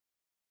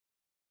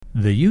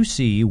The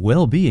UC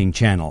Wellbeing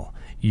Channel,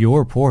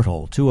 your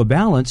portal to a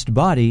balanced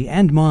body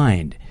and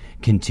mind.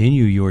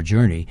 Continue your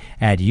journey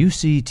at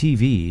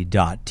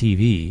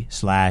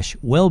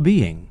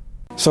uctv.tv/wellbeing.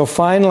 So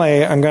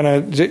finally, I'm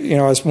going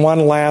to, as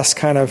one last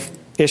kind of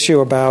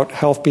issue about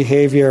health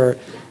behavior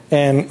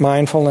and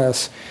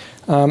mindfulness,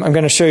 I'm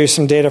going to show you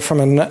some data from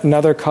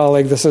another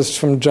colleague. This is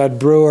from Judd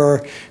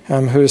Brewer,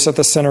 who's at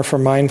the Center for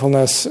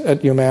Mindfulness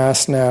at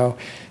UMass now.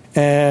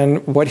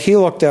 And what he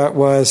looked at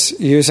was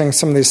using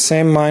some of these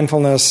same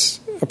mindfulness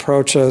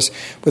approaches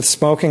with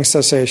smoking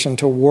cessation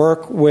to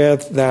work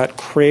with that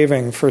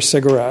craving for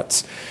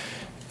cigarettes.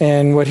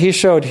 And what he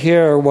showed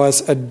here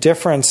was a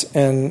difference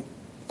in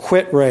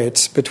quit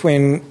rates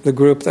between the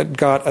group that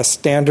got a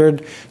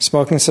standard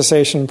smoking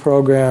cessation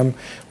program,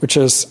 which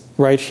is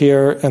right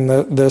here in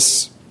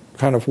this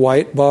kind of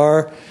white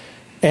bar,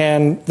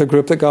 and the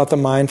group that got the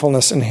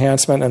mindfulness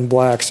enhancement in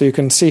black. So you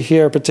can see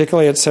here,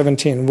 particularly at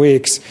 17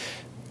 weeks,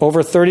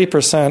 over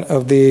 30%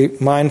 of the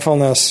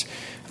mindfulness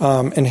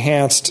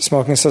enhanced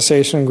smoking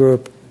cessation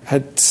group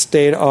had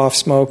stayed off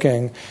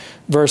smoking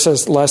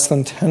versus less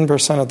than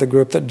 10% of the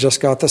group that just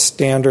got the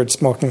standard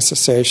smoking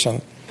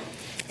cessation.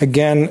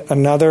 Again,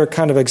 another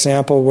kind of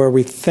example where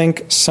we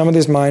think some of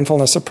these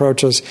mindfulness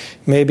approaches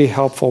may be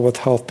helpful with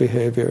health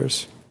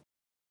behaviors.